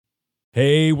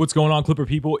Hey, what's going on, Clipper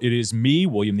people? It is me,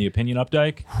 William the Opinion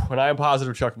Updike. When I am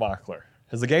positive, Chuck Mockler.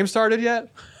 Has the game started yet?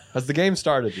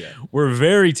 We're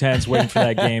very tense waiting for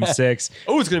that game 6.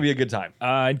 Oh, it's going to be a good time.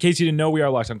 In case you didn't know, we are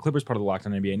Locked On Clippers, part of the Locked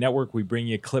On NBA Network. We bring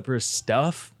you Clippers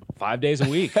stuff 5 days a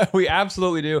week. We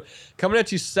absolutely do. Coming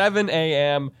at you 7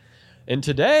 a.m. And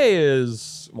today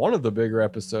is one of the bigger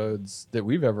episodes that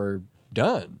we've ever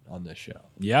done on this show.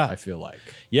 Yeah. I feel like.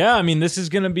 Yeah, I mean, this is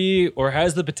going to be, or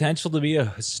has the potential to be, a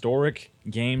historic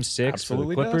game 6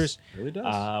 Absolutely for the Clippers. Really does.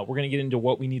 We're going to get into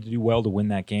what we need to do well to win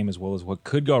that game, as well as what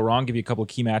could go wrong, give you a couple of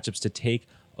key matchups to take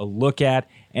a look at.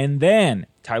 And then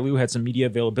Ty Lue had some media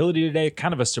availability today,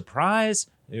 kind of a surprise.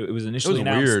 It was initially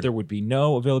announced weird. there would be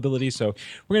no availability, so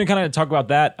we're going to kind of talk about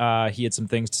that. He had some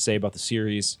things to say about the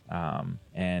series,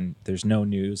 and there's no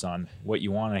news on what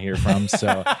you want to hear from.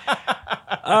 So,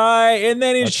 and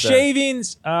then in That's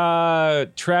shavings,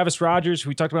 Travis Rogers, who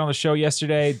we talked about on the show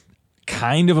yesterday,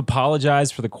 kind of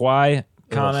apologized for the Kawhi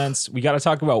comments. We got to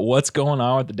talk about what's going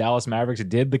on with the Dallas Mavericks.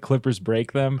 Did the Clippers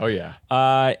break them? Oh, yeah.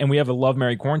 And we have a Love,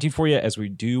 Marry, Quarantine for you, as we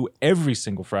do every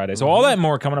single Friday. So all that and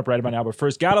more coming up right about now. But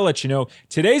first, got to let you know,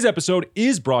 today's episode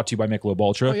is brought to you by Michelob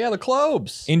Ultra. Oh, yeah, the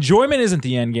Clobes. Enjoyment isn't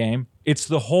the end game. It's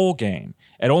the whole game.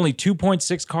 At only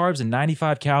 2.6 carbs and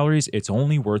 95 calories, it's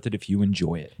only worth it if you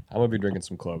enjoy it. I'm going to be drinking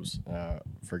some Clobes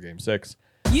for Game 6.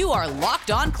 You are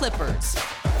Locked On Clippers,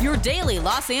 your daily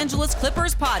Los Angeles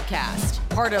Clippers podcast,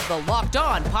 part of the Locked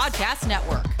On Podcast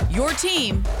Network, your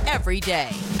team every day.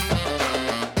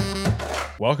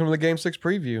 Welcome to the Game 6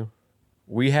 preview.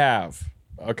 We have,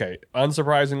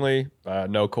 unsurprisingly,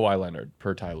 no Kawhi Leonard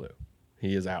per Ty Lue.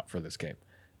 He is out for this game,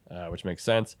 which makes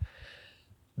sense.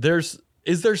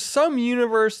 Is there some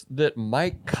universe that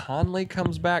Mike Conley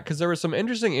comes back? Because there was some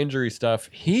interesting injury stuff.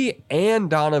 He and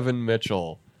Donovan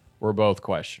Mitchell were both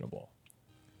questionable.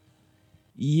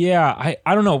 Yeah,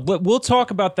 I don't know. We'll talk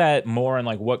about that more and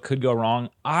like what could go wrong.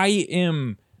 I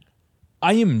am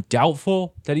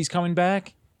doubtful that he's coming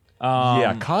back.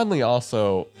 Conley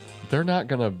also, they're not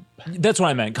gonna. That's what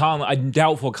I meant. I'm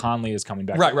doubtful Conley is coming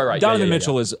back. Right. Donovan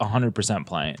Mitchell is 100%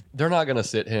 playing. They're not gonna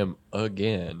sit him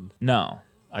again. No.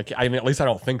 I mean, at least I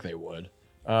don't think they would.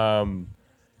 The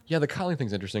Conley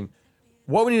thing's interesting.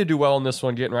 What we need to do well in this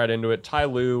one, getting right into it, Ty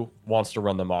Lue wants to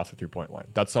run them off the three-point line.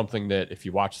 That's something that if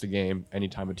you watch the game,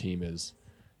 anytime a team is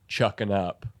chucking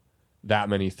up that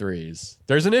many threes,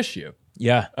 there's an issue.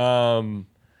 Yeah.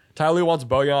 Ty Lue wants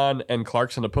Bojan and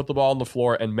Clarkson to put the ball on the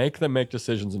floor and make them make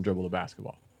decisions and dribble the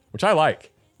basketball, which I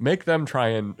like. Make them try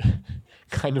and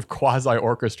kind of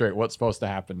quasi-orchestrate what's supposed to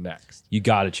happen next. You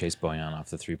got to chase Bojan off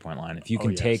the three-point line. If you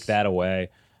can take that away,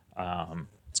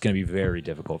 it's going to be very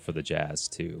difficult for the Jazz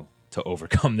to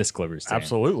overcome this Clippers team.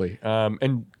 Absolutely.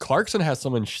 And Clarkson has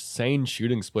some insane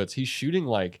shooting splits. He's shooting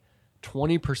like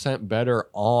 20% better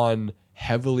on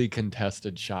heavily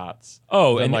contested shots.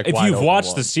 Oh, and like if you've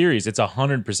watched the series, it's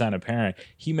 100% apparent.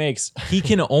 He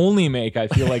can only make, I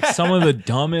feel like, some of the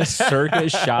dumbest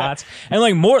circus shots,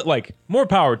 and more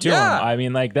power to him. I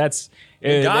mean, like that's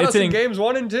got us in games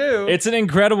 1 and 2. It's an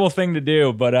incredible thing to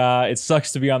do, but it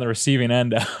sucks to be on the receiving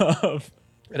end of.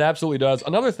 It absolutely does.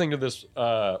 Another thing to this,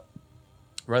 running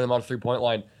them on the three-point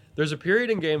line, there's a period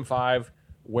in Game 5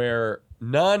 where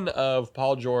none of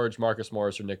Paul George, Marcus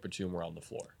Morris, or Nick Batum were on the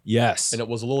floor. Yes. And it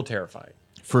was a little terrifying.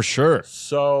 For sure.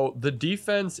 So the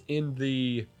defense in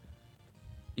the,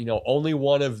 only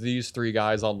one of these three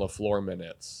guys on the floor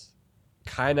minutes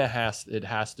kind of has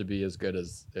to be as good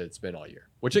as it's been all year,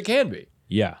 which it can be.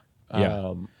 Yeah.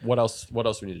 What else do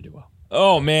we need to do well?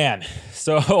 Oh, man.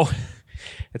 So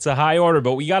it's a high order,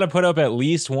 but we got to put up at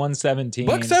least 117.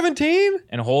 Buck 17?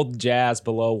 And hold the Jazz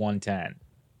below 110.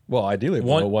 Well, ideally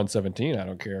below 117. I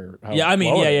don't care how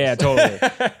totally.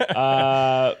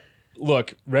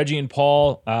 Look, Reggie and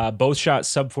Paul both shot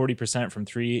sub 40% from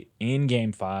 3 in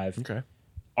Game 5. Okay.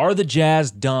 Are the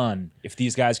Jazz done if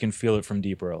these guys can feel it from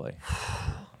deep early?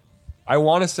 I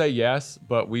want to say yes,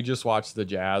 but we just watched the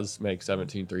Jazz make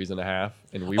 17 threes and a half,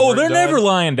 and they're never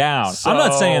lying down. I'm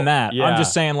not saying that. Yeah. I'm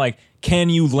just saying, can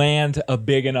you land a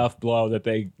big enough blow that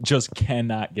they just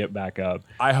cannot get back up?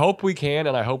 I hope we can,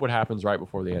 and I hope it happens right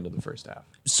before the end of the first half.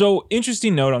 So,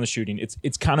 interesting note on the shooting.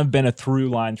 It's kind of been a through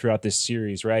line throughout this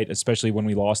series, right? Especially when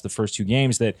we lost the first 2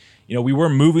 games, that we were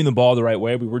moving the ball the right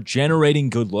way. We were generating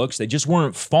good looks. They just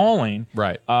weren't falling.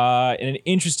 Right. And an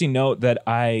interesting note that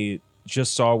I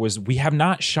just saw was we have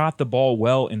not shot the ball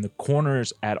well in the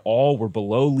corners at all. We're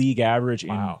below league average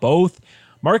in both.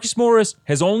 Marcus Morris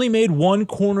has only made 1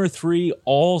 corner 3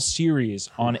 all series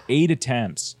on 8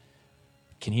 attempts.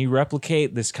 Can he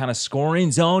replicate this kind of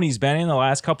scoring zone he's been in the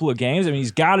last couple of games? I mean,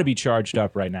 he's got to be charged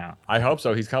up right now. I hope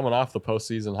so. He's coming off the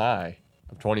postseason high.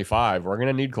 of 25. We're going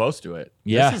to need close to it.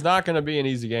 Yeah. This is not going to be an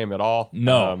easy game at all.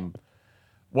 No.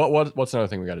 What's another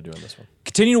thing we got to do in this one?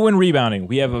 Continue to win rebounding.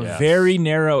 We have a very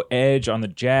narrow edge on the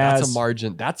Jazz. That's a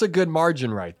margin. That's a good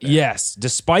margin right there. Yes.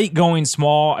 Despite going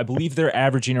small, I believe they're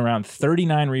averaging around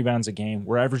 39 rebounds a game.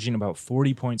 We're averaging about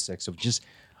 40.6. So just,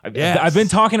 I've been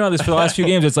talking about this for the last few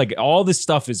games. It's like all this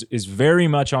stuff is very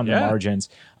much on the margins.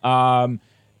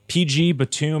 PG,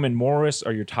 Batum, and Morris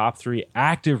are your top 3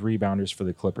 active rebounders for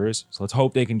the Clippers. So let's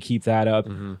hope they can keep that up.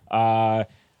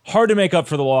 Hard to make up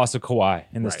for the loss of Kawhi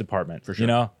in this department, for sure. You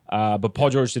know? But Paul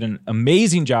George did an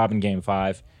amazing job in Game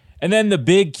 5. And then the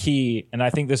big key, and I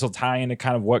think this will tie into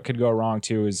kind of what could go wrong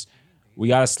too, is we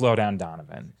got to slow down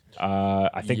Donovan.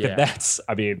 I think that's,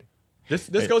 I mean...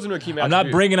 This goes into a key match. I'm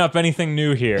not bringing up anything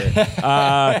new here.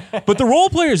 But the role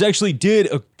players actually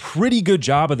did a pretty good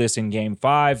job of this in Game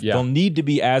 5. Yeah. They'll need to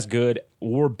be as good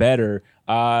or better.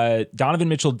 Donovan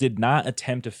Mitchell did not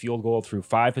attempt a field goal through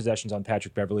 5 possessions on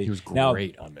Patrick Beverley. He was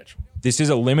great on Mitchell. This is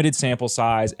a limited sample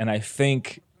size, and I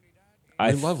think...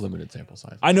 I love limited sample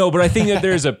size. I know, but I think that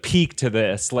there's a peak to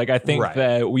this. Like, I think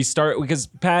that we start... Because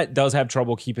Pat does have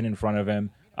trouble keeping in front of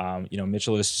him.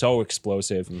 Mitchell is so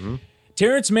explosive.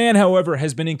 Terrence Mann, however,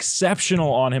 has been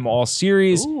exceptional on him all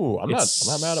series. Ooh, I'm not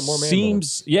mad at more Mann.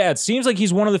 It seems like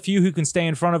he's one of the few who can stay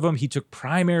in front of him. He took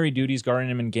primary duties guarding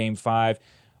him in Game 5.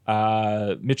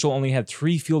 Mitchell only had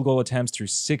 3 field goal attempts through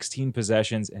 16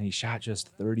 possessions, and he shot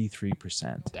just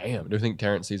 33%. Damn. Do you think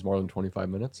Terrence sees more than 25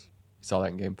 minutes? You saw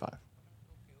that in Game 5.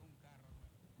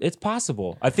 It's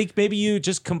possible. I think maybe you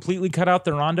just completely cut out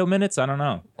the Rondo minutes. I don't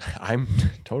know. I'm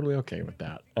totally okay with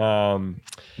that.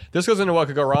 This goes into what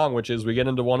could go wrong, which is we get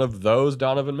into one of those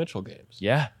Donovan Mitchell games.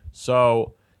 Yeah.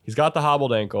 So he's got the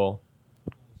hobbled ankle.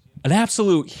 An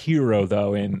absolute hero,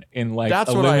 though, in like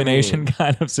that's elimination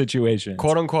kind of situations.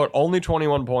 Quote unquote, only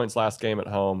 21 points last game at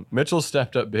home. Mitchell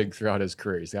stepped up big throughout his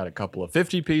career. He's got a couple of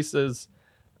 50 pieces.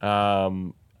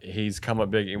 He's come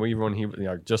up big, even when he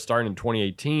just started in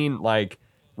 2018. Like,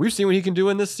 we've seen what he can do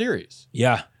in this series.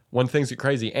 Yeah. When things get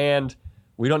crazy. And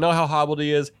we don't know how hobbled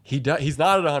he is. He's not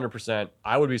at 100%.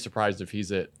 I would be surprised if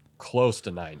he's at close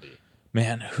to 90.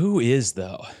 Man, who is,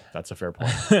 though? That's a fair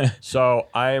point. So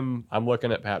I'm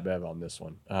looking at Pat Bev on this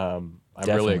one. I'm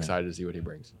really excited to see what he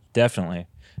brings. Definitely.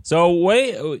 So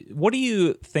what do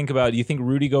you think about? Do you think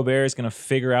Rudy Gobert is going to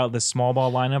figure out the small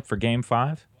ball lineup for Game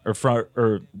 5 or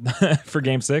for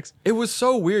Game 6? It was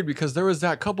so weird because there was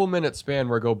that couple minute span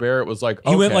where Gobert was like,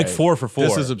 he went like 4 for 4.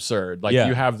 This is absurd. Like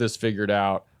you have this figured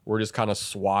out. We're just kind of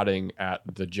swatting at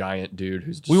the giant dude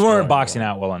who's. We weren't boxing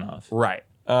out well enough, right?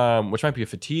 Which might be a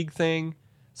fatigue thing,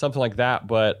 something like that.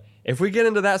 But if we get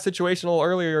into that situation a little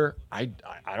earlier, I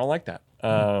don't like that.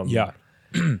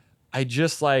 I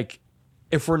just like,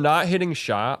 if we're not hitting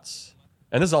shots,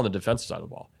 and this is on the defensive side of the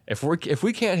ball, if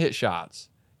we can't hit shots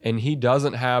and he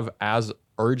doesn't have as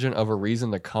urgent of a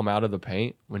reason to come out of the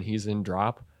paint when he's in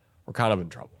drop, we're kind of in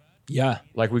trouble. Yeah.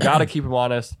 Like, we got to keep him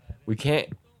honest. We can't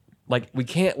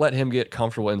let him get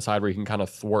comfortable inside where he can kind of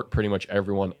thwart pretty much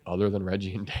everyone other than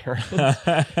Reggie and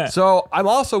Darren.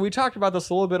 So we talked about this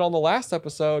a little bit on the last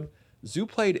episode. Zoo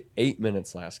played 8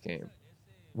 minutes last game.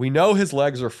 We know his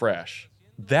legs are fresh.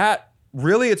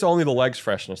 It's only the legs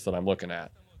freshness that I'm looking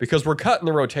at, because we're cutting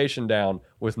the rotation down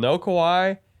with no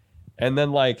Kawhi. And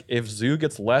then, like, if Zoo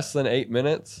gets less than 8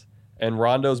 minutes and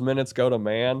Rondo's minutes go to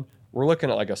man, we're looking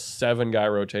at like a 7-guy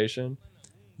rotation.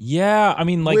 Yeah, I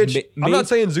mean, like, I'm not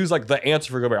saying Zoo's like the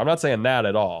answer for Gobert. I'm not saying that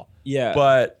at all. Yeah,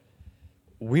 but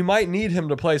we might need him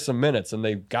to play some minutes, and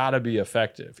they've got to be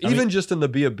effective, even just in the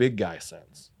be a big guy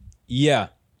sense. Yeah.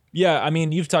 I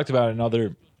mean, you've talked about in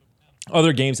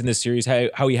other games in this series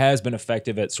how he has been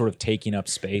effective at sort of taking up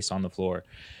space on the floor.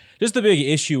 Just the big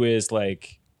issue is,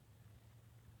 like,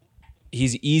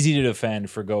 he's easy to defend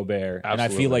for Gobert. Absolutely, and I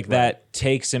feel like that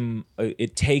takes him,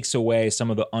 it takes away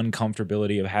some of the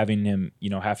uncomfortability of having him,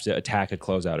 have to attack a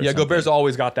closeout or something. Gobert's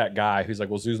always got that guy who's like,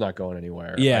 well, Zoo's not going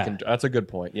anywhere. Yeah. That's a good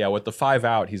point. Yeah, with the 5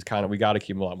 out, he's we got to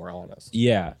keep him a lot more honest.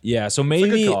 Yeah. So maybe.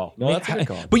 That's a good call. No, that's a good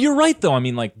call. But you're right, though. I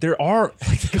mean, like, there's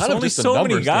only so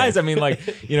many guys. I mean, like,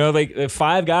 like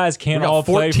 5 guys can't all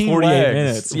play 48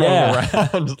 minutes. Yeah.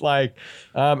 Around, like,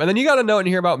 and then you got a note in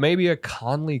here about maybe a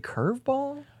Conley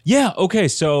curveball. Yeah, okay,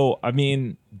 so, I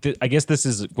mean, I guess this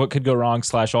is what could go wrong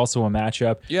 / also a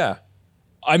matchup. Yeah.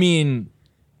 I mean,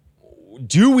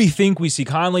 do we think we see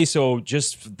Conley? So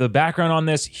just the background on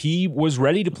this, he was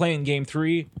ready to play in Game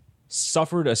 3,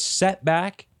 suffered a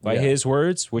setback, by his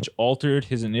words, which altered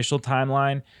his initial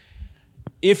timeline.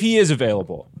 If he is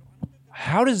available,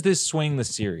 how does this swing the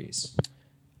series?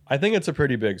 I think it's a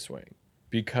pretty big swing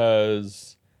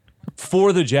because...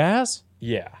 For the Jazz?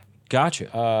 Yeah.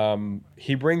 Gotcha.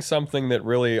 He brings something that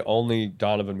really only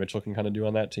Donovan Mitchell can kind of do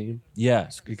on that team. Yeah.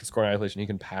 He can score in isolation. He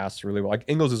can pass really well. Like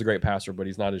Ingles is a great passer, but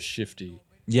he's not as shifty.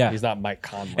 Yeah. He's not Mike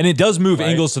Conley. And it does move right?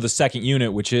 Ingles to the second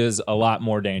unit, which is a lot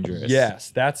more dangerous.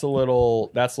 Yes, that's a little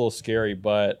scary,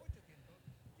 but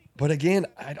again,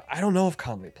 I don't know if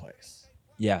Conley plays.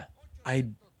 Yeah.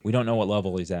 We don't know what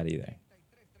level he's at either.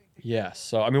 Yes.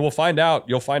 So I mean, we'll find out.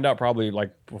 You'll find out probably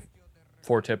like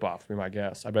before tip off, be my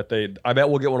guess. I bet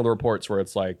we'll get one of the reports where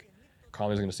it's like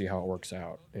Conley's going to see how it works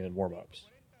out in warm-ups.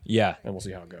 Yeah. And we'll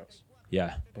see how it goes.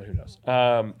 Yeah. But who knows?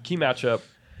 Key matchup,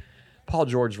 Paul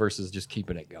George versus just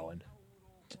keeping it going.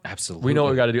 Absolutely. We know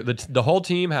what we got to do. The whole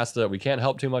team has to, we can't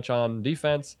help too much on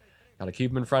defense. Got to keep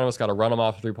him in front of us. Got to run him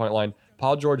off the three-point line.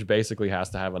 Paul George basically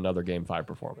has to have another Game 5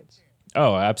 performance.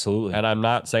 Oh, absolutely. And I'm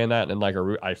not saying that in like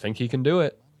I think he can do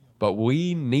it, but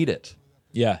we need it.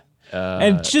 Yeah.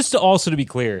 And just to be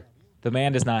clear, the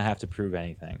man does not have to prove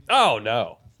anything. Oh,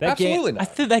 no. Absolutely not. I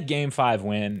think that Game 5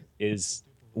 win is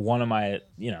one of my,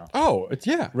 Oh, it's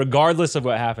regardless of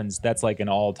what happens, that's like an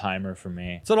all-timer for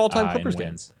me. It's an all-time Clippers in game.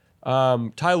 wins.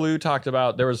 Ty Lue talked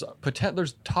about there's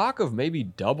talk of maybe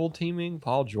double teaming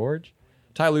Paul George.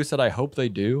 Ty Lue said, I hope they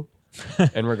do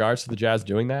in regards to the Jazz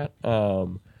doing that.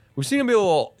 We've seen him be a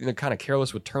little kind of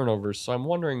careless with turnovers, so I'm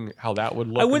wondering how that would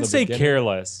look. I wouldn't say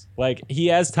careless. Like he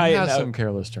has some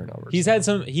careless turnovers. He's had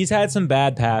some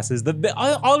bad passes.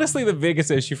 Honestly, the biggest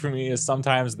issue for me is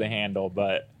sometimes the handle,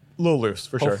 but a little loose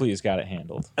for sure. Hopefully he's got it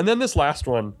handled. And then this last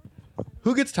one,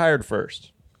 who gets tired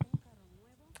first?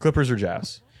 Clippers or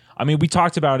Jazz? I mean, we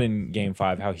talked about in Game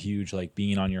 5 how huge like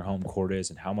being on your home court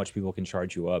is and how much people can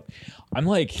charge you up. I'm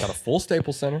like, got a full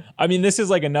Staples Center. I mean, this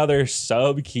is like another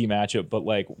sub-key matchup, but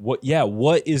like, what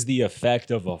is the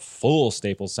effect of a full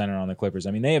Staples Center on the Clippers?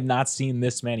 I mean, they have not seen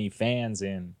this many fans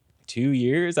in 2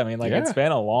 years. I mean, like it's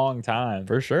been a long time.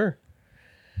 For sure.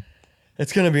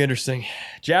 It's going to be interesting.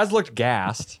 Jazz looked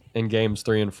gassed in games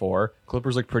 3 and 4.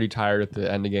 Clippers looked pretty tired at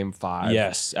the end of game 5.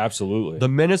 Yes, absolutely. The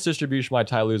minutes distribution by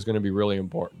Ty Lue is going to be really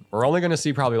important. We're only going to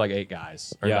see probably like 8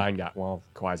 guys or 9 guys. Well,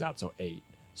 Kawhi's out, so 8.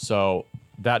 So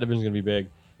that division is going to be big.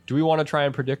 Do we want to try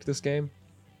and predict this game?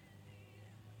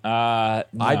 No.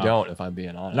 I don't, if I'm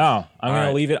being honest. No, I'm going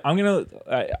to leave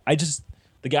it.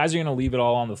 The guys are going to leave it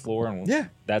all on the floor, and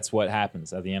that's what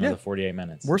happens at the end of the 48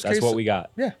 minutes. That's what we got.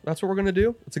 Yeah, that's what we're going to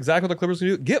do. It's exactly what the Clippers are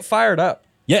going to do. Get fired up.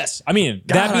 Yes. I mean,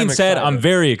 that being said, I'm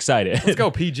very excited. Let's go,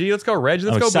 PG. Let's go, Reggie.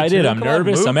 Let's I'm go, excited. Batum. I'm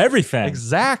nervous. I'm everything.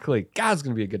 Exactly. God, it's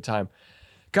going to be a good time.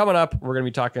 Coming up, we're going to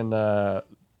be talking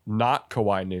not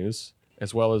Kawhi news,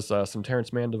 as well as some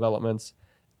Terrence Mann developments,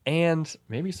 and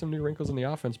maybe some new wrinkles in the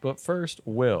offense. But first,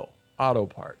 Will. Auto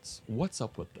parts. What's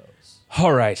up with those?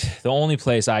 All right. The only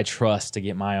place I trust to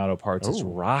get my auto parts is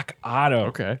Rock Auto.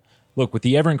 Okay. Look, with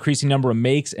the ever-increasing number of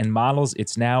makes and models,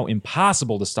 it's now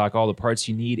impossible to stock all the parts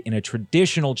you need in a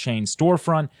traditional chain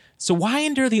storefront. So why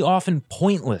endure the often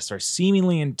pointless or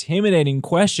seemingly intimidating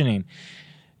questioning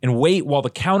and wait while the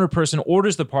counter person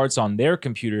orders the parts on their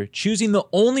computer, choosing the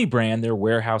only brand their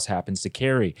warehouse happens to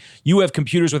carry? You have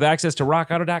computers with access to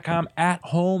rockauto.com at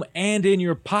home and in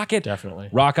your pocket. Definitely.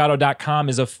 Rockauto.com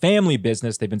is a family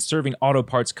business. They've been serving auto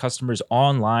parts customers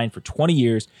online for 20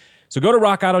 years. So go to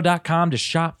rockauto.com to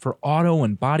shop for auto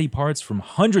and body parts from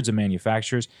hundreds of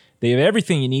manufacturers. They have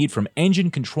everything you need, from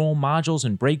engine control modules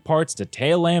and brake parts to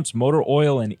tail lamps, motor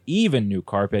oil, and even new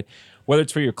carpet. Whether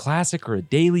it's for your classic or a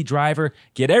daily driver,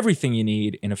 get everything you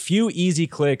need in a few easy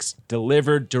clicks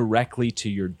delivered directly to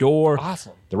your door.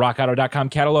 Awesome. The rockauto.com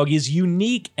catalog is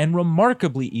unique and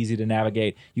remarkably easy to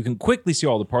navigate. You can quickly see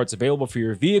all the parts available for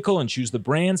your vehicle and choose the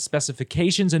brands,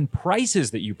 specifications, and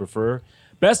prices that you prefer.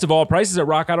 Best of all, prices at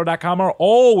rockauto.com are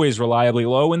always reliably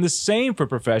low, and the same for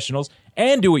professionals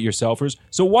and do-it-yourselfers.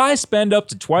 So why spend up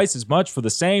to twice as much for the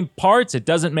same parts? It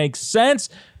doesn't make sense.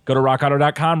 Go to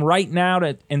rockauto.com right now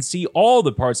and see all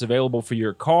the parts available for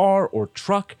your car or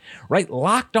truck. Right,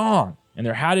 Locked On in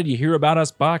their How Did You Hear About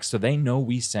Us box, so they know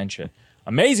we sent you.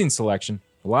 Amazing selection,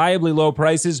 reliably low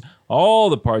prices, all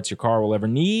the parts your car will ever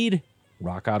need.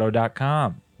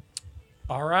 rockauto.com.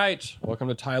 All right. Welcome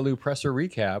to Ty Lue Presser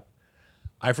Recap.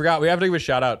 I forgot. We have to give a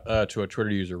shout out to a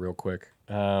Twitter user real quick.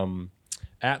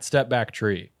 At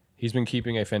Stepbacktree. He's been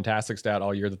keeping a fantastic stat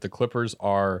all year that the Clippers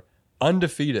are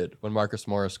undefeated when Marcus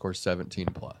Morris scores 17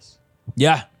 plus.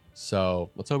 Yeah. So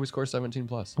let's hope he scores 17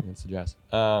 plus against the Jazz.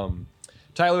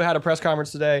 Ty Lue had a press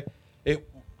conference today.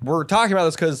 We're talking about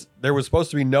this because there was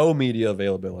supposed to be no media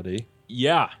availability.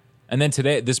 Yeah. And then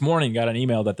this morning, got an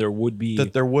email that there would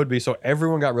be. So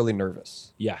everyone got really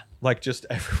nervous. Yeah. Like just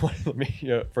everyone in the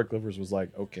media for Clippers was like,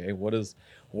 okay, what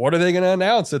are they going to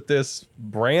announce at this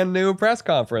brand new press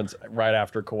conference right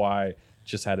after Kawhi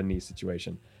just had a knee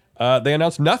situation? They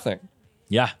announced nothing.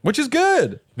 Yeah. Which is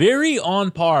good. Very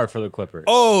on par for the Clippers.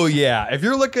 Oh, yeah. If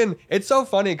you're looking, it's so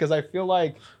funny because I feel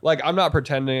like I'm not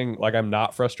pretending like I'm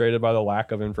not frustrated by the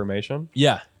lack of information.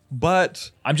 Yeah.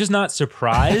 But I'm just not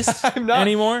surprised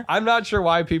anymore. I'm not sure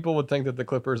why people would think that the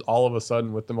Clippers all of a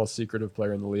sudden with the most secretive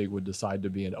player in the league would decide to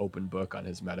be an open book on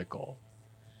his medical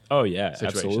Oh, yeah,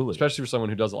 situation. absolutely. Especially for someone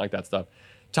who doesn't like that stuff.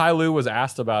 Ty Lue was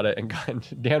asked about it, and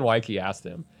Dan Weike asked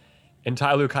him. And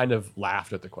Ty Lue kind of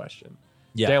laughed at the question.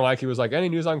 Yeah. Dan Weike was like, any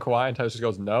news on Kawhi? And Ty just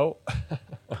goes, no.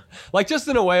 Like, just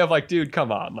in a way of like, dude,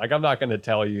 come on. Like, I'm not going to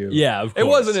tell you. Yeah, of course. It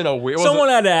wasn't in a weird... Someone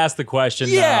had to ask the question.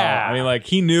 Yeah. I mean, like,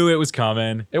 he knew it was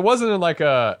coming. It wasn't in like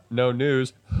a no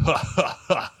news,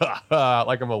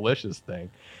 like a malicious thing.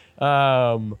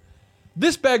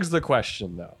 This begs the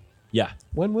question, though. Yeah.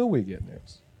 When will we get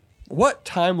news? What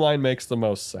timeline makes the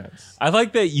most sense? I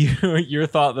like that your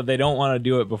thought that they don't want to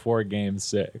do it before Game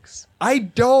 6.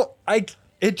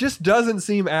 It just doesn't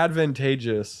seem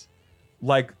advantageous,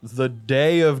 like the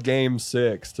day of Game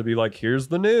 6, to be like, here's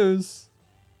the news.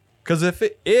 Because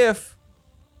if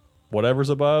whatever's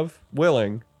above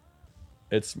willing,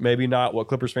 it's maybe not what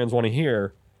Clippers fans want to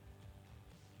hear.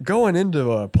 Going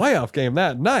into a playoff game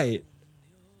that night,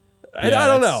 I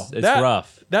don't know. It's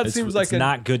rough. That seems like it's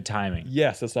not good timing.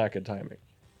 Yes, it's not good timing.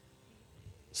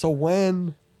 So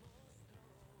when?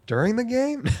 During the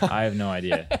game? I have no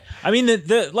idea. I mean,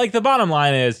 the bottom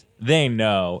line is they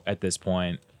know at this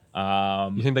point.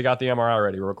 You think they got the MRI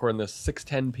already? We're recording this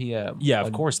 6:10 p.m. Yeah,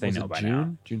 of course they know by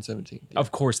now. June 17th. Yeah.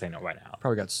 Of course they know by now.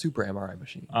 Probably got super MRI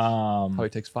machines. Probably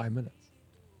takes 5 minutes.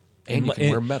 And you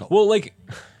can wear metal. Well, like,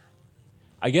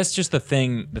 I guess just the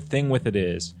thing with it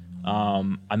is,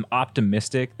 I'm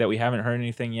optimistic that we haven't heard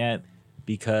anything yet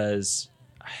because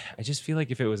I just feel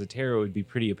like if it was a tear, it would be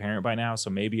pretty apparent by now. So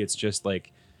maybe it's just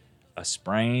like a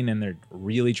sprain and they're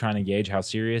really trying to gauge how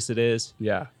serious it is.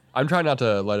 Yeah. I'm trying not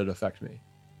to let it affect me.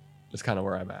 That's kind of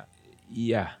where I'm at.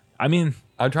 Yeah. I mean,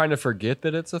 I'm trying to forget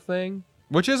that it's a thing,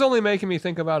 which is only making me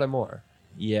think about it more.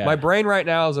 Yeah. My brain right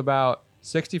now is about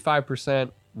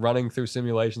 65% running through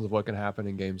simulations of what can happen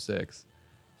in Game 6.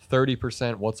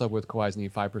 30% what's up with Kawhi's knee,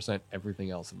 5% everything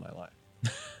else in my life.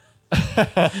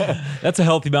 That's a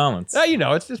healthy balance.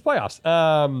 It's just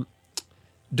playoffs.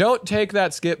 Don't take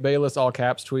that Skip Bayless all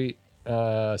caps tweet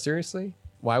seriously.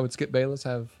 Why would Skip Bayless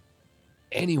have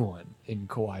anyone in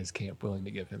Kawhi's camp willing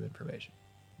to give him information?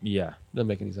 Yeah. Doesn't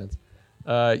make any sense.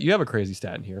 You have a crazy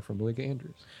stat in here from Malika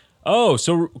Andrews. Oh,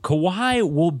 so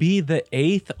Kawhi will be the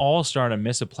 8th All-Star to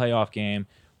miss a playoff game,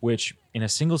 which in a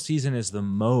single season is the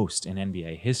most in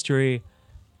NBA history.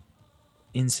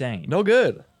 Insane. No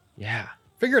good. Yeah.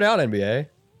 Figure it out, NBA.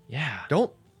 Yeah.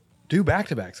 Don't do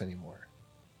back-to-backs anymore.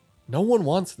 No one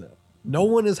wants them. No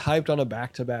one is hyped on a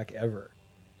back-to-back ever.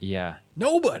 Yeah.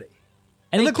 Nobody.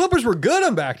 And the Clippers were good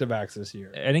on back-to-backs this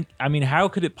year. I mean, how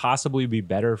could it possibly be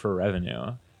better for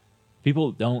revenue?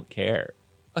 People don't care.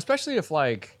 Especially if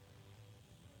and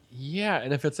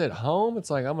if it's at home, it's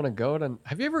like, I'm going to go to...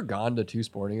 Have you ever gone to 2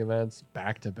 sporting events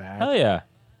back-to-back? Hell yeah.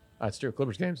 That's true.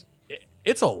 Clippers games.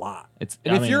 It's a lot. If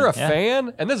mean, you're a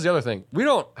fan, and this is the other thing, we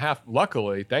don't have,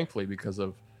 luckily, thankfully, because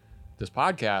of this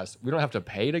podcast, we don't have to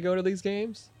pay to go to these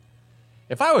games.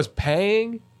 If I was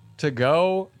paying to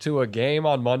go to a game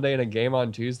on Monday and a game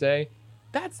on Tuesday,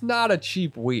 that's not a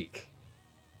cheap week.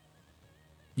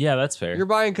 Yeah, that's fair. You're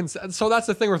buying... So that's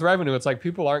the thing with revenue. It's like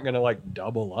people aren't going to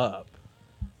double up.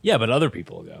 Yeah, but other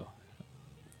people go.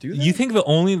 Do they? You think that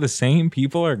only the same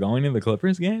people are going to the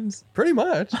Clippers games? Pretty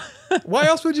much. Why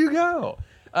else would you go?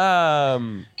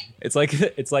 It's like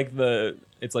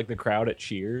the crowd at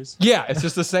Cheers. Yeah, it's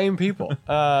just the same people.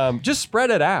 Just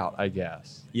spread it out, I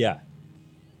guess. Yeah.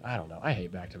 I don't know. I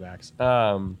hate back-to-backs.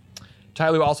 Ty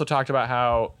Lue also talked about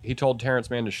how he told Terrence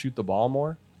Mann to shoot the ball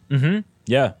more. Mm-hmm.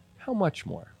 Yeah. How much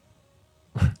more?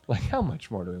 How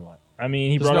much more do we want? I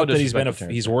mean, he brought up that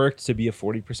he's worked to be a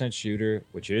 40% shooter,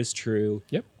 which is true.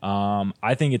 Yep.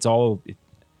 I think it's all,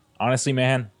 honestly,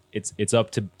 man, it's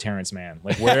up to Terrence Mann.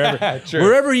 Like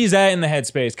wherever he's at in the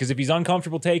headspace, because if he's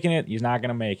uncomfortable taking it, he's not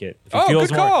gonna make it. If he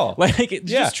feels good call.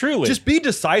 Just truly, just be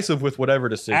decisive with whatever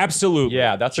decision. Absolutely.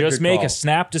 Yeah, that's just a good make call. a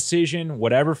snap decision,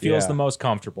 whatever feels the most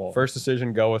comfortable. First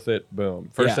decision, go with it. Boom.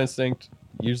 First instinct,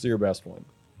 usually your best one.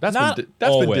 That's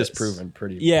been disproven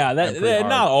pretty. Yeah,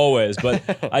 not always, but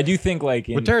I do think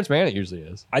with Terrence Mann, it usually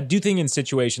is. I do think in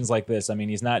situations like this, I mean,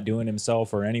 he's not doing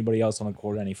himself or anybody else on the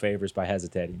court any favors by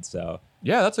hesitating. So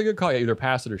yeah, that's a good call. Yeah, either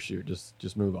pass it or shoot.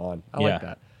 Just move on. I like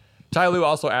that. Ty Lue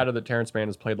also added that Terrence Mann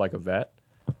has played like a vet,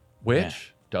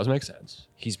 which does make sense.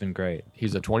 He's been great.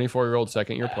 He's a 24-year-old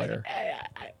second-year player.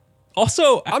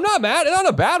 Also, I'm not mad. Not in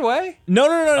a bad way.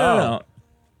 No.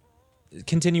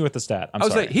 continue with the stat. I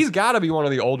would say he's got to be one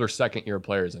of the older second-year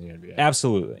players in the NBA.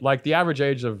 Absolutely. Like the average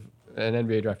age of an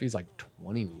NBA draft, he's like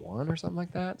 21 or something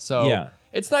like that. So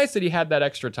it's nice that he had that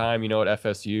extra time, at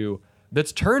FSU.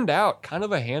 That's turned out kind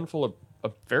of a handful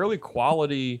of fairly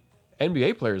quality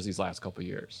NBA players these last couple of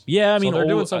years. Yeah, I mean, they're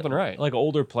doing something right. Like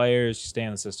older players stay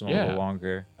in the system a little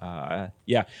longer. But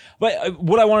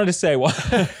what I wanted to say, well,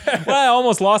 I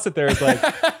almost lost it there. Is like,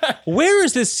 where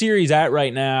is this series at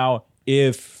right now?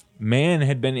 If Mann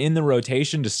had been in the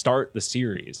rotation to start the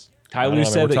series, Ty Lue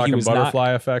said that he was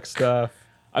butterfly effect stuff.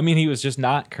 I mean, he was just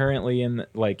not currently in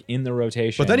the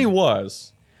rotation. But then he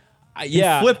was. He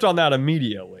flipped on that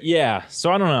immediately. Yeah,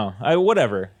 so I don't know.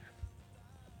 Whatever.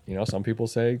 Some people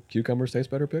say cucumbers taste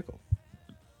better pickled.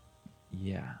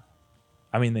 Yeah.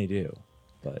 I mean, they do,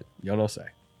 but you don't say.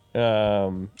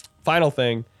 Final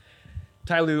thing.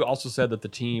 Ty Lue also said that the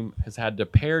team has had to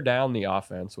pare down the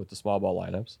offense with the small ball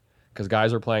lineups because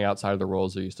guys are playing outside of the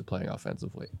roles they're used to playing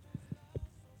offensively.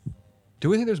 Do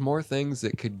we think there's more things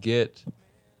that could get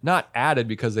not added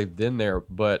because they've been there,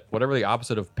 but whatever the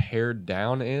opposite of pared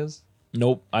down is?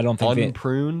 Nope, I don't think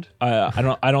unpruned.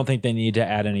 I don't think they need to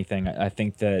add anything. I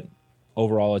think that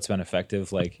overall it's been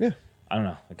effective. I don't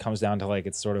know. It comes down to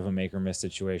it's sort of a make or miss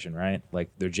situation, right? Like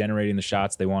they're generating the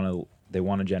shots they want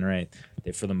to generate.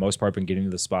 They've for the most part been getting to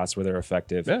the spots where they're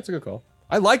effective. Yeah, that's a good call.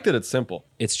 I like that it's simple.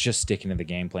 It's just sticking to the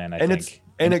game plan. I think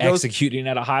and executing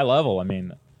at a high level. I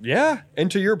mean. Yeah,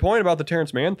 and to your point about the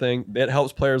Terrence Mann thing, it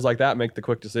helps players like that make the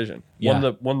quick decision.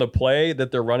 Yeah. When the play that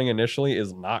they're running initially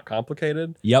is not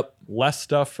complicated. Yep. Less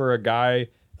stuff for a guy.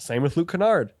 Same with Luke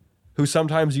Kennard, who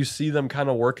sometimes you see them kind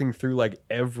of working through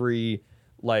every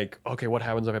okay, what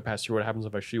happens if I pass through? What happens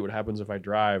if I shoot? What happens if I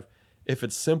drive? If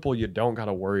it's simple, you don't got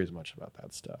to worry as much about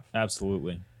that stuff.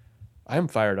 Absolutely. I'm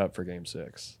fired up for Game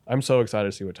 6. I'm so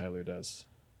excited to see what Ty Lue does.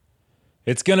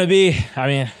 It's gonna be. I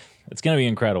mean. It's going to be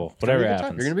incredible. Whatever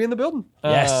happens. You're going to be in the building.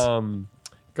 Yes.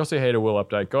 Go say hey to Will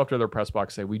Updike. Go up to their press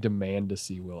box. Say, we demand to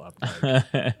see Will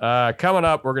Updike. Coming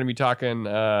up, we're going to be talking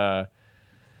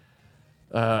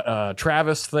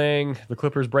Travis thing, the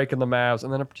Clippers breaking the Mavs,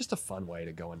 and then just a fun way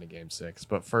to go into Game 6.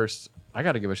 But first, I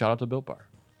got to give a shout out to Built Bar.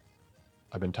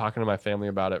 I've been talking to my family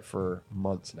about it for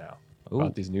months now,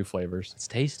 about these new flavors. It's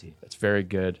tasty. It's very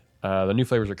good. The new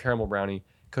flavors are caramel brownie,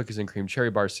 cookies and cream,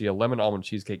 cherry barcia, lemon almond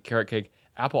cheesecake, carrot cake,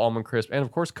 apple almond crisp, and of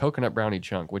course coconut brownie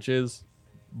chunk, which is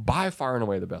by far and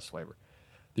away the best flavor.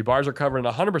 The bars are covered in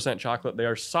 100% chocolate. They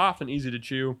are soft and easy to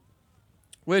chew,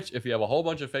 which if you have a whole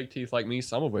bunch of fake teeth like me,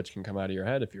 some of which can come out of your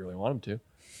head if you really want them to,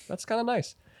 that's kind of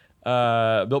nice.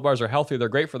 Built Bars are healthy. They're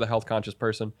great for the health conscious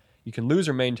person. You can lose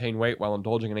or maintain weight while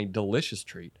indulging in a delicious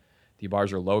treat. The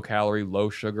bars are low calorie, low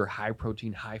sugar, high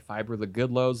protein, high fiber, the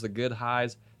good lows, the good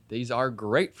highs. These are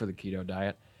great for the keto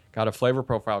diet. Got a flavor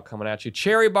profile coming at you.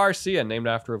 Cherry Barcia, named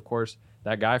after, of course,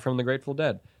 that guy from the Grateful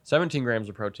Dead. 17 grams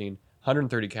of protein,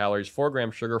 130 calories, 4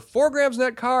 grams sugar, 4 grams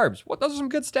net carbs. Those are some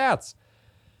good stats.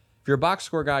 If you're a box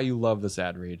score guy, you love this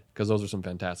ad read because those are some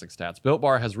fantastic stats. Built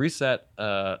Bar has reset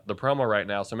the promo right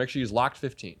now, so make sure you use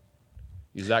LOCKED15.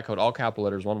 Use that code, all capital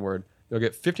letters, one word. You'll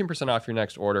get 15% off your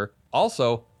next order.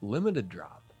 Also, limited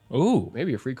drop. Ooh.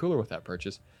 Maybe a free cooler with that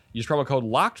purchase. Use promo code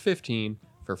LOCKED15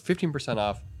 for 15%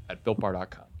 off at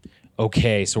BuiltBar.com.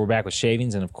 Okay, so we're back with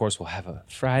shavings, and of course we'll have a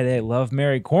Friday Love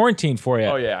Mary quarantine for you.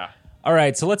 Oh yeah. All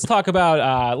right, so let's talk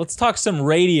about let's talk some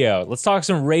radio. Let's talk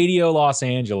some Radio Los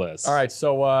Angeles. All right,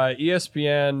 so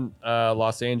ESPN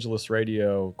Los Angeles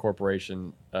Radio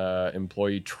Corporation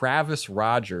employee Travis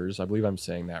Rogers, I believe I'm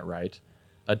saying that right,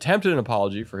 attempted an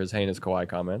apology for his heinous Kawhi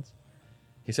comments.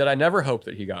 He said, "I never hoped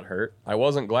that he got hurt. I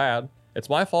wasn't glad. It's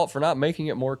my fault for not making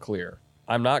it more clear.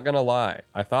 I'm not going to lie.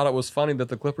 I thought it was funny that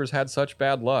the Clippers had such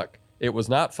bad luck. It was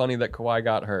not funny that Kawhi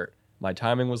got hurt. My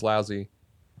timing was lousy.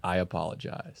 I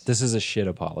apologize." This is a shit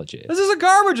apology. This is a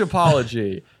garbage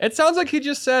apology. It sounds like he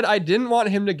just said, I didn't want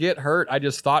him to get hurt. I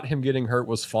just thought him getting hurt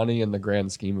was funny in the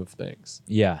grand scheme of things.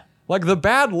 Yeah. Like the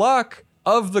bad luck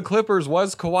of the Clippers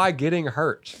was Kawhi getting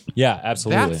hurt. Yeah,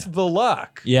 absolutely. That's the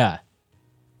luck. Yeah.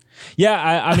 Yeah,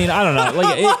 I mean, I don't know.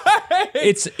 Like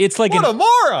it's like what a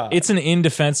moron. It's an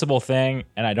indefensible thing,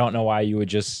 and I don't know why you would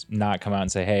just not come out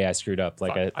and say, "Hey, I screwed up."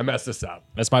 Like I messed this up.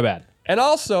 That's my bad. And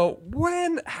also, what's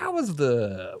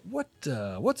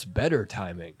better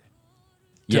timing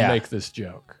to make this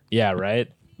joke? Yeah, right.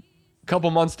 A couple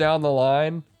months down the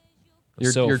line,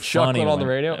 you're chuckling on the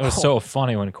radio. It was so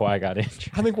funny when Kawhi got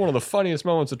injured. I think one of the funniest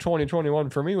moments of 2021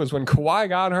 for me was when Kawhi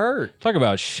got hurt. Talk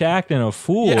about Shaqtin' a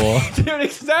fool. Yeah, dude,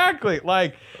 exactly.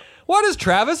 Like, what is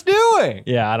Travis doing?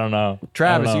 Yeah, I don't know.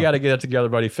 Travis, you got to get it together,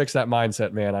 buddy. Fix that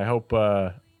mindset, man. I hope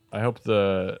the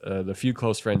few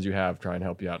close friends you have try and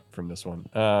help you out from this one.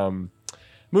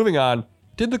 Moving on.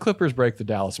 Did the Clippers break the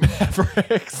Dallas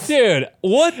Mavericks? Dude,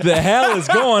 what the hell is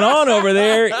going on over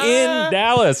there in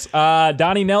Dallas?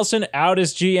 Donnie Nelson out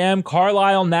as GM.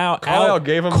 Carlisle now out.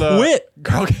 Gave him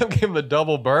gave him the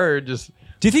double bird. Just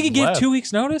do you think he gave left. 2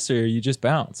 weeks notice, or you just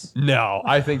bounce? No,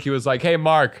 I think he was like, "Hey,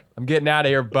 Mark, I'm getting out of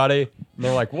here, buddy." And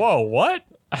they're like, "Whoa, what?"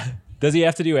 Does he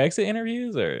have to do exit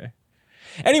interviews or?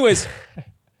 Anyways,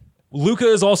 Luka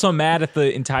is also mad at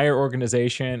the entire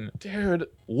organization. Dude,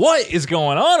 what is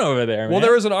going on over there, man? Well,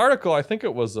 there was an article, I think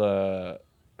it was an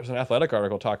Athletic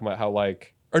article talking about how it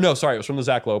was from the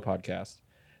Zach Lowe podcast.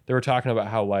 They were talking about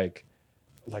how like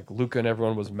Luka and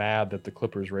everyone was mad that the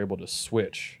Clippers were able to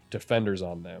switch defenders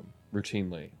on them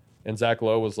routinely. And Zach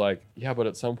Lowe was like, yeah, but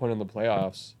at some point in the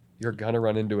playoffs, you're going to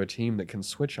run into a team that can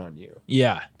switch on you.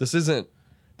 Yeah.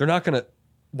 They're not going to,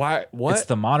 why? What? It's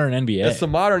the modern NBA. It's the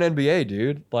modern NBA,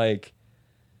 dude. Like,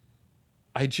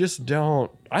 I just don't.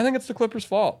 I think it's the Clippers'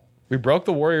 fault. We broke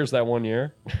the Warriors that one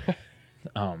year.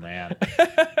 Oh, man.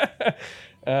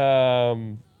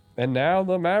 And now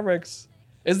the Mavericks.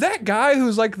 Is that guy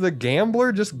who's like the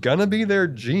gambler just gonna be their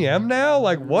GM now?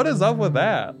 Like, what is up with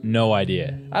that? No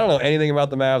idea. I don't know anything about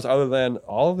the Mavs other than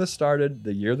all of this started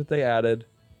the year that they added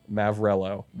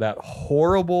Mavrello. That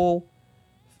horrible.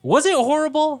 Was it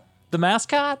horrible? The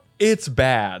mascot? It's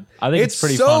bad. I think it's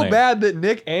pretty so funny. bad that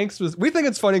Nick Angst was. We think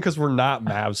it's funny because we're not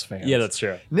Mavs fans. Yeah, that's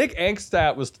true. Nick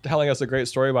Angstadt was telling us a great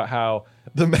story about how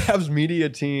the Mavs media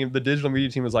team, the digital media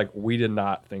team, was like, we did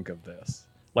not think of this.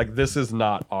 Like, this is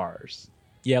not ours.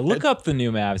 Yeah, look up the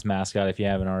new Mavs mascot if you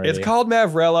haven't already. It's called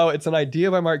Mavrello. It's an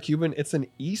idea by Mark Cuban. It's an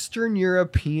Eastern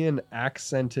European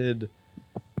accented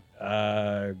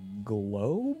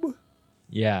globe.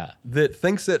 Yeah. That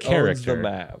thinks it owns the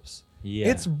Mavs. Yeah.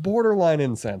 It's borderline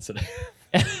insensitive.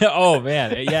 Oh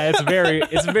man. Yeah,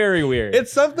 it's very weird.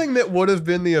 It's something that would have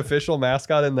been the official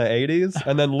mascot in the 80s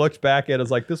and then looked back at as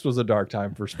like, this was a dark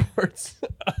time for sports.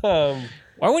 Why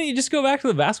wouldn't you just go back to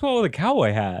the basketball with a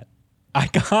cowboy hat?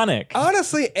 Iconic.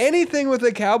 Honestly, anything with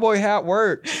a cowboy hat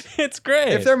works. It's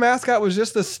great. If their mascot was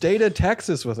just the state of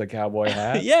Texas with a cowboy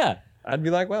hat, yeah, I'd be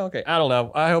like, well, okay. I don't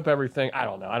know. I hope everything. I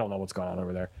don't know. I don't know what's going on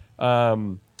over there.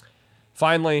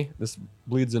 Finally, this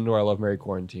bleeds into our Love, Marry,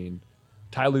 Quarantine.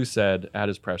 Ty Lue said at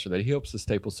his presser that he hopes the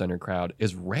Staples Center crowd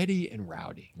is ready and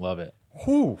rowdy. Love it.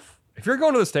 Whew. If you're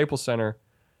going to the Staples Center,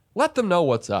 let them know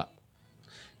what's up.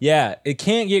 Yeah, it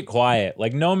can't get quiet.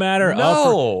 Like no matter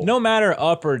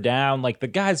up or down, like the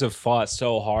guys have fought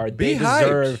so hard. They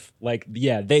deserve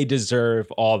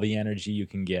all the energy you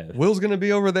can give. Will's gonna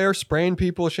be over there spraying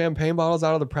people with champagne bottles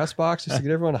out of the press box just to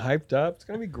get everyone hyped up. It's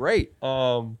gonna be great.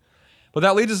 But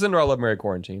that leads us into our Love, Marry,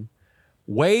 Quarantine.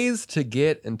 Ways to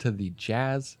get into the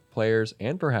Jazz players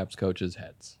and perhaps coaches'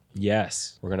 heads.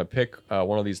 Yes. We're gonna pick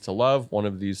one of these to love, one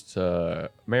of these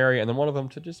to marry, and then one of them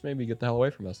to just maybe get the hell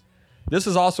away from us. This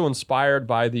is also inspired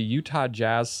by the Utah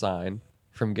Jazz sign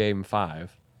from Game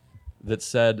 5 that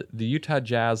said the Utah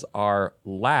Jazz are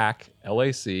LAC,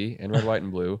 L-A-C, in red, white,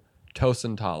 and blue, toast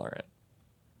intolerant.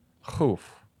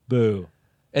 Oof. Boo.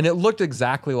 And it looked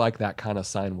exactly like that kind of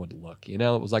sign would look. You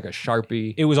know, it was like a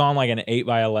Sharpie. It was on like an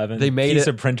 8x11 they made piece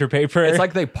of printer paper. It's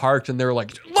like they parked and they were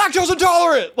like, lactose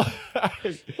intolerant!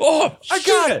 Oh, I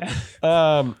got it!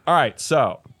 All right,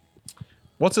 so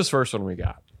what's this first one we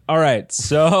got? All right,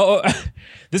 so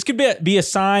this could be a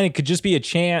sign. It could just be a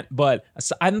chant, but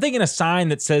I'm thinking a sign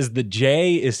that says the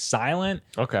J is silent.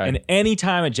 Okay. And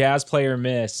anytime a Jazz player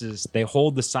misses, they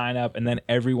hold the sign up, and then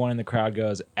everyone in the crowd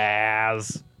goes,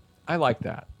 as. I like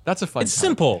that. That's a fun It's time.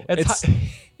 simple.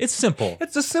 It's simple.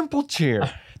 It's a simple cheer.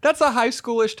 That's a high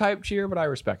schoolish type cheer, but I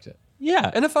respect it.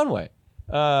 Yeah. In a fun way.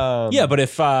 Yeah, but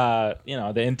if the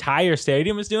entire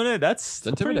stadium is doing it, that's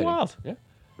pretty wild. Yeah.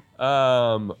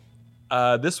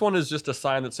 This one is just a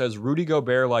sign that says Rudy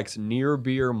Gobert likes near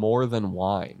beer more than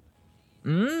wine.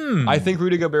 I think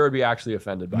Rudy Gobert would be actually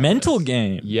offended by mental this.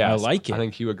 game. Yes, I like it. I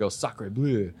think he would go sacre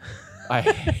bleu. I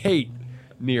hate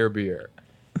near beer.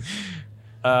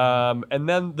 And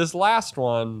then this last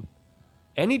one,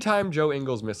 anytime Joe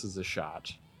Ingles misses a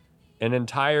shot, an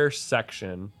entire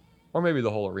section, or maybe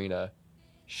the whole arena,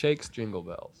 shakes jingle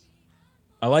bells.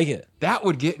 I like it. That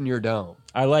would get in your dome.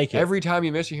 I like it. Every time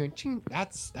you miss, you're hearing, ching,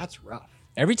 that's rough.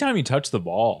 Every time you touch the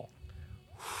ball.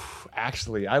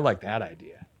 Actually, I like that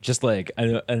idea. Just like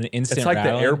an instant It's like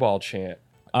rattling. the airball chant.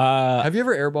 Have you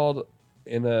ever airballed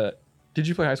did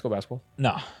you play high school basketball?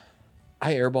 No.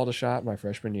 I airballed a shot my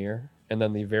freshman year, and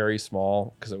then the very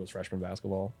small, because it was freshman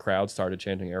basketball, crowd started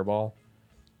chanting airball.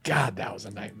 God, that was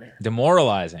a nightmare.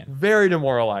 Demoralizing. Very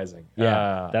demoralizing.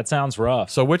 Yeah, that sounds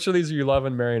rough. So which of these are you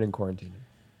loving, marrying, and quarantining?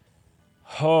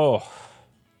 Oh.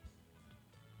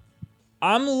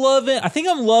 I think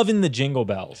I'm loving the jingle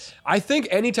bells. I think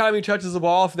anytime he touches the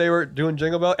ball, if they were doing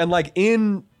jingle bell, and like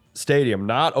in stadium,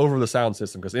 not over the sound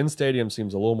system, because in stadium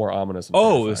seems a little more ominous. And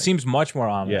terrifying. It seems much more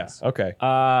ominous. Yeah. Okay.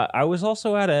 I was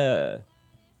also at a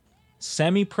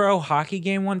semi-pro hockey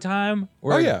game one time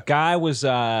where a guy was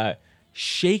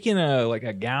shaking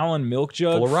a gallon milk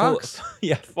jug full of rocks. Full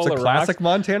it's of a classic rocks.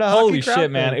 Montana hockey. Holy shit,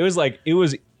 man! It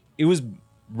was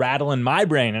rattling my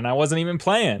brain, and I wasn't even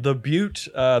playing. The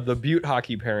Butte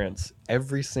hockey parents,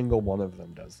 every single one of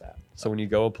them does that. So when you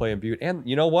go and play in Butte, and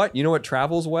you know what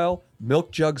travels well?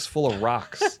 Milk jugs full of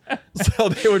rocks. So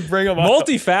they would bring them up.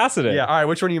 Multifaceted. Yeah. All right.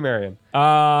 Which one are you marrying?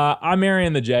 I'm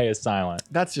marrying the J is silent.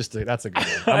 That's a good one.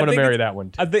 I'm gonna marry that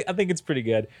one too. I think it's pretty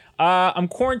good. I'm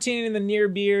quarantining the near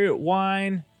beer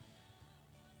wine.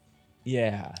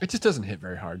 Yeah. It just doesn't hit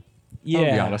very hard. Yeah.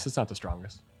 I'll be honest, it's not the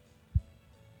strongest.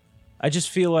 I just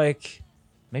feel like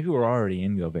maybe we're already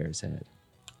in Gobert's head.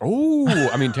 Oh,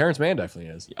 I mean, Terrence Mann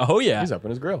definitely is. Oh, yeah. He's up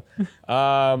in his grill.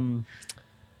 I'm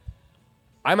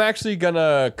actually going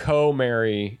to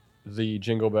co-marry the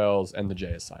Jingle Bells and the J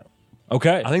is silent.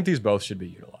 Okay. I think these both should be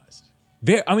utilized.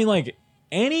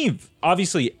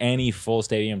 Obviously any full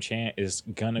stadium chant is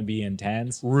going to be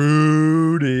intense.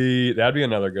 Rudy. That'd be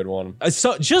another good one.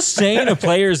 So just saying a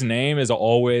player's name is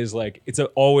always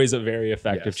always a very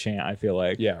effective chant, I feel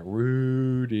like. Yeah,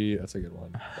 Rudy. That's a good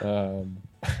one.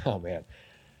 Oh, man.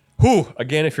 Whew.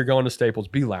 Again, if you're going to Staples,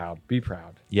 be loud. Be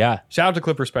proud. Yeah. Shout out to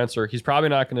Clipper Spencer. He's probably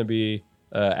not going to be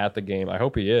at the game. I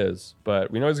hope he is.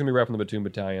 But we know he's going to be repping the Batoon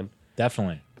Battalion.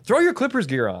 Definitely. Throw your Clippers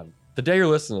gear on the day you're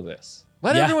listening to this.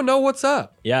 Let everyone know what's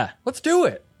up. Yeah. Let's do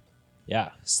it.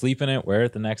 Yeah. Sleep in it, wear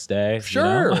it the next day.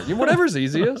 Sure. Whatever's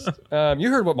easiest.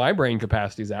 You heard what my brain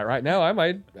capacity's at right now. I've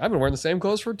been wearing the same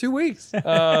clothes for 2 weeks.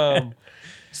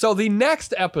 So the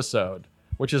next episode,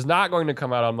 which is not going to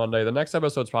come out on Monday, the next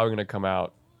episode's probably going to come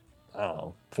out,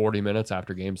 40 minutes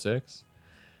after Game 6.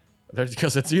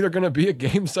 Because it's either going to be a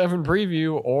Game 7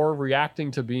 preview or reacting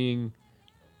to being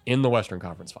in the Western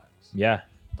Conference Finals. Yeah.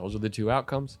 Those are the two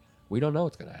outcomes. We don't know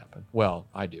what's going to happen. Well,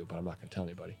 I do, but I'm not going to tell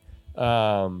anybody.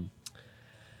 Of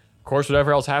course,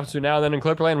 whatever else happens to now and then in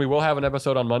Clipperland, we will have an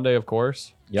episode on Monday, of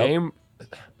course. Yep.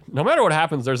 No matter what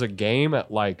happens, there's a game at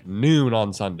like noon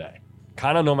on Sunday.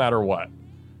 Kind of no matter what.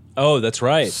 Oh, that's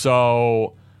right.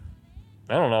 So,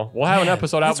 I don't know. We'll have an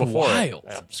episode out before. Wild.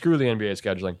 Screw the NBA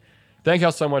scheduling. Thank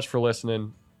y'all so much for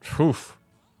listening. Oof.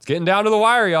 It's getting down to the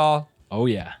wire, y'all. Oh,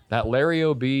 yeah. That Larry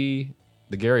O.B.,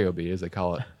 the Gary O.B., as they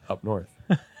call it, up north.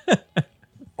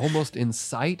 Almost in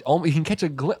sight. You can catch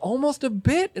almost a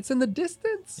bit. It's in the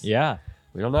distance. Yeah.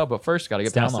 We don't know, but first, got to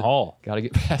get past down the hall. Got to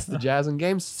get past the Jazz in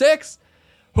Game 6.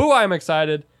 Who I'm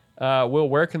excited. Will,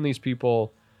 where can these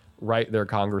people write their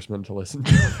congressman to listen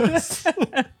to us?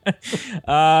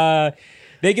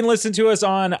 They can listen to us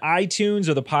on iTunes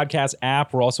or the podcast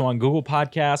app. We're also on Google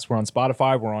Podcasts. We're on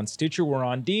Spotify. We're on Stitcher. We're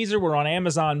on Deezer. We're on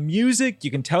Amazon Music.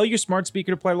 You can tell your smart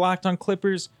speaker to play Locked On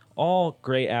Clippers. All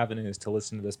great avenues to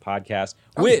listen to this podcast,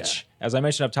 which, as I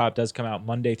mentioned up top, does come out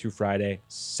Monday through Friday,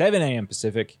 7 a.m.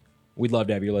 Pacific. We'd love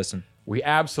to have you listen. We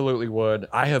absolutely would.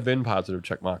 I have been Positive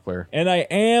Chuck Mockler. And I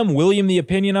am William the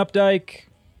Opinion Updike.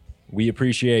 We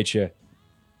appreciate you.